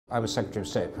I was Secretary of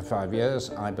State for 5 years.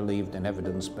 I believed in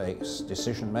evidence-based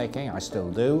decision-making. I still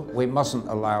do. We mustn't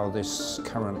allow this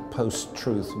current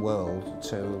post-truth world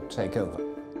to take over.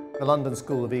 The London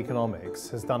School of Economics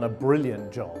has done a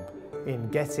brilliant job in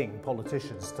getting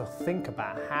politicians to think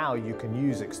about how you can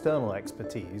use external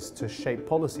expertise to shape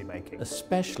policy making.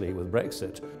 Especially with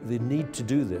Brexit, the need to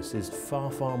do this is far,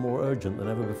 far more urgent than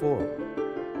ever before.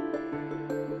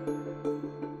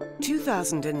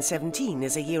 2017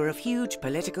 is a year of huge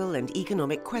political and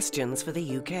economic questions for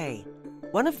the UK.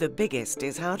 One of the biggest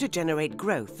is how to generate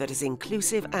growth that is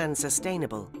inclusive and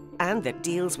sustainable, and that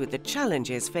deals with the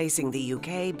challenges facing the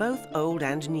UK, both old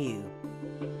and new.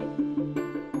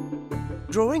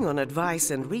 Drawing on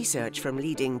advice and research from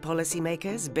leading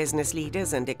policymakers, business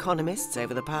leaders and economists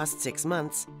over the past 6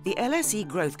 months, the LSE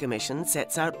Growth Commission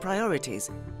sets out priorities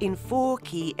in 4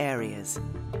 key areas.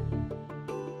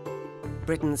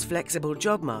 Britain's flexible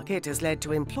job market has led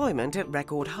to employment at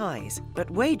record highs, but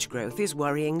wage growth is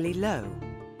worryingly low.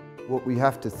 What we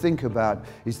have to think about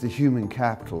is the human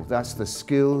capital. That's the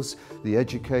skills, the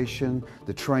education,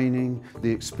 the training,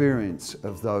 the experience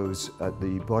of those at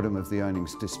the bottom of the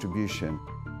earnings distribution.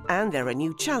 And there are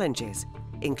new challenges,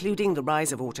 including the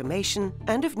rise of automation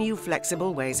and of new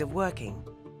flexible ways of working.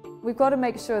 We've got to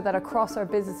make sure that across our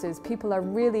businesses, people are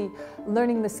really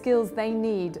learning the skills they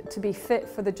need to be fit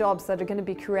for the jobs that are going to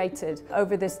be created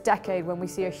over this decade when we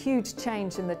see a huge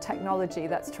change in the technology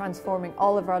that's transforming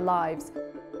all of our lives.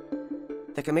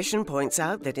 The Commission points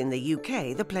out that in the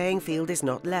UK, the playing field is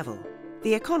not level.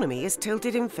 The economy is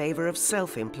tilted in favour of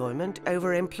self-employment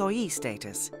over employee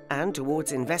status, and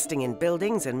towards investing in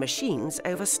buildings and machines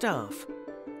over staff.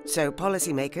 So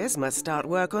policymakers must start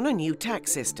work on a new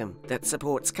tax system that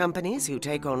supports companies who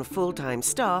take on full-time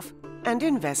staff and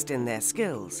invest in their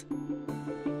skills.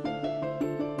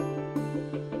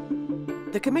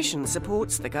 The Commission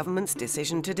supports the government's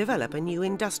decision to develop a new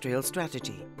industrial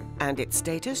strategy, and its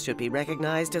status should be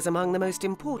recognised as among the most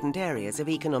important areas of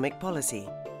economic policy.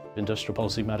 Industrial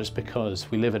policy matters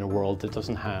because we live in a world that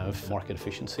doesn't have market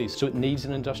efficiencies. So it needs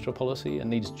an industrial policy, it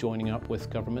needs joining up with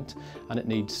government, and it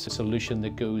needs a solution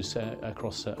that goes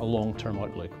across a long-term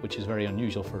outlook, which is very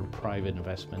unusual for private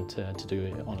investment to do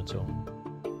it on its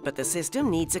own. But the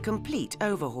system needs a complete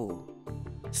overhaul,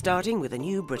 starting with a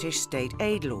new British state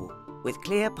aid law, with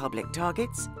clear public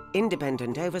targets,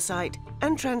 independent oversight,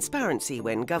 and transparency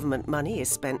when government money is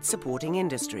spent supporting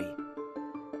industry.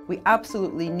 We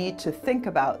absolutely need to think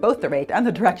about both the rate and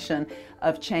the direction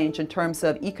of change in terms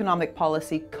of economic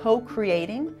policy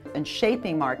co-creating and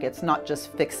shaping markets, not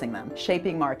just fixing them.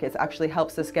 Shaping markets actually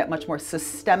helps us get much more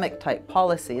systemic type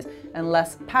policies and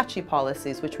less patchy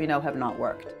policies, which we know have not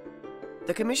worked.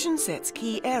 The Commission sets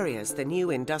key areas the new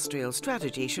industrial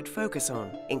strategy should focus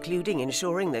on, including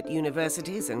ensuring that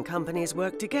universities and companies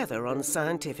work together on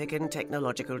scientific and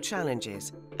technological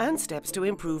challenges, and steps to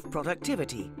improve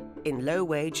productivity in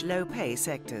low-wage, low-pay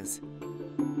sectors.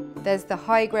 There's the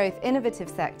high-growth, innovative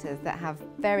sectors that have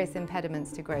various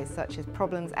impediments to growth, such as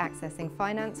problems accessing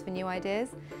finance for new ideas.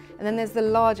 And then there's the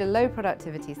larger,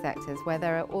 low-productivity sectors where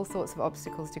there are all sorts of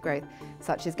obstacles to growth,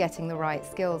 such as getting the right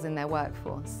skills in their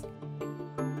workforce.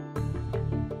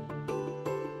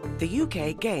 The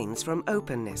UK gains from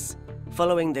openness.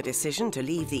 Following the decision to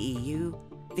leave the EU,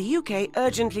 the UK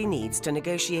urgently needs to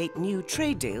negotiate new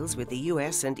trade deals with the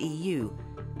US and EU,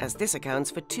 as this accounts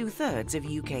for 2/3 of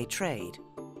UK trade.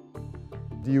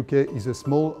 The UK is a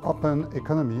small open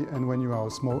economy, and when you are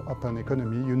a small open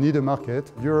economy, you need a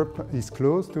market. Europe is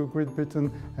close to Great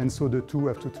Britain, and so the two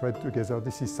have to trade together.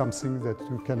 This is something that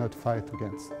you cannot fight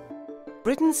against.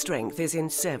 Britain's strength is in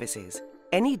services.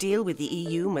 Any deal with the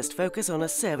EU must focus on a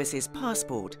services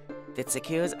passport that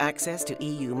secures access to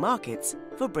EU markets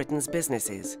for Britain's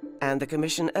businesses. And the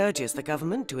Commission urges the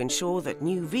government to ensure that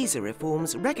new visa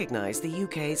reforms recognise the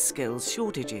UK's skills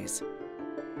shortages.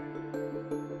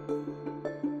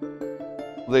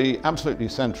 The absolutely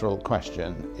central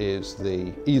question is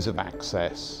the ease of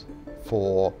access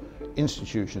for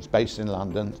institutions based in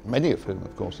London, many of whom,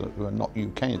 of course, who are not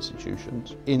UK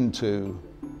institutions, into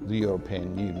the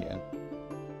European Union.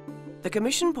 The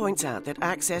Commission points out that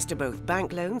access to both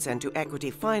bank loans and to equity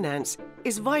finance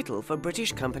is vital for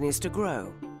British companies to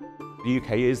grow. The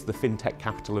UK is the fintech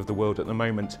capital of the world at the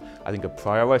moment. I think a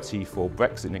priority for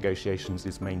Brexit negotiations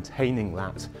is maintaining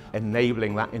that,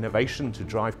 enabling that innovation to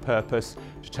drive purpose,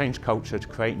 to change culture, to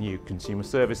create new consumer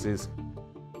services.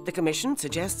 The Commission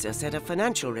suggests a set of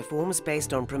financial reforms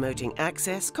based on promoting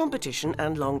access, competition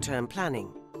and long-term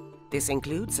planning. This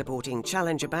includes supporting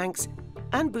challenger banks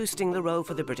and boosting the role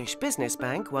for the British Business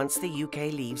Bank once the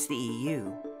UK leaves the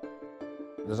EU.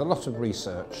 There's a lot of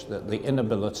research that the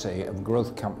inability of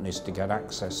growth companies to get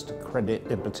access to credit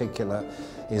in particular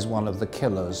is one of the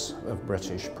killers of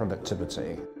British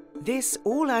productivity. This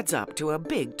all adds up to a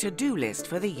big to-do list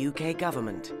for the UK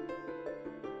government.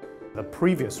 The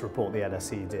previous report the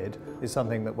LSE did is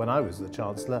something that when I was the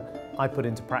Chancellor I put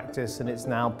into practice, and it's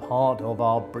now part of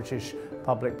our British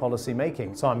public policy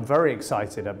making. So I'm very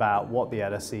excited about what the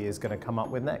LSE is going to come up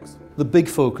with next. The big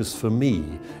focus for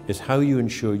me is how you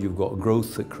ensure you've got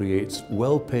growth that creates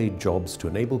well-paid jobs to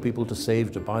enable people to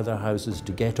save, to buy their houses,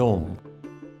 to get on.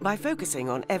 By focusing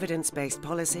on evidence-based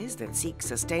policies that seek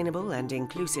sustainable and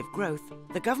inclusive growth,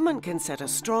 the government can set a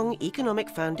strong economic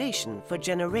foundation for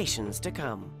generations to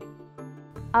come.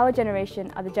 Our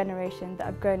generation are the generation that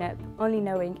have grown up only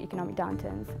knowing economic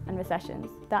downturns and recessions.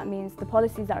 That means the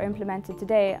policies that are implemented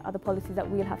today are the policies that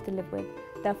we'll have to live with.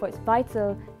 Therefore, it's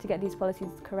vital to get these policies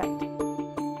correct.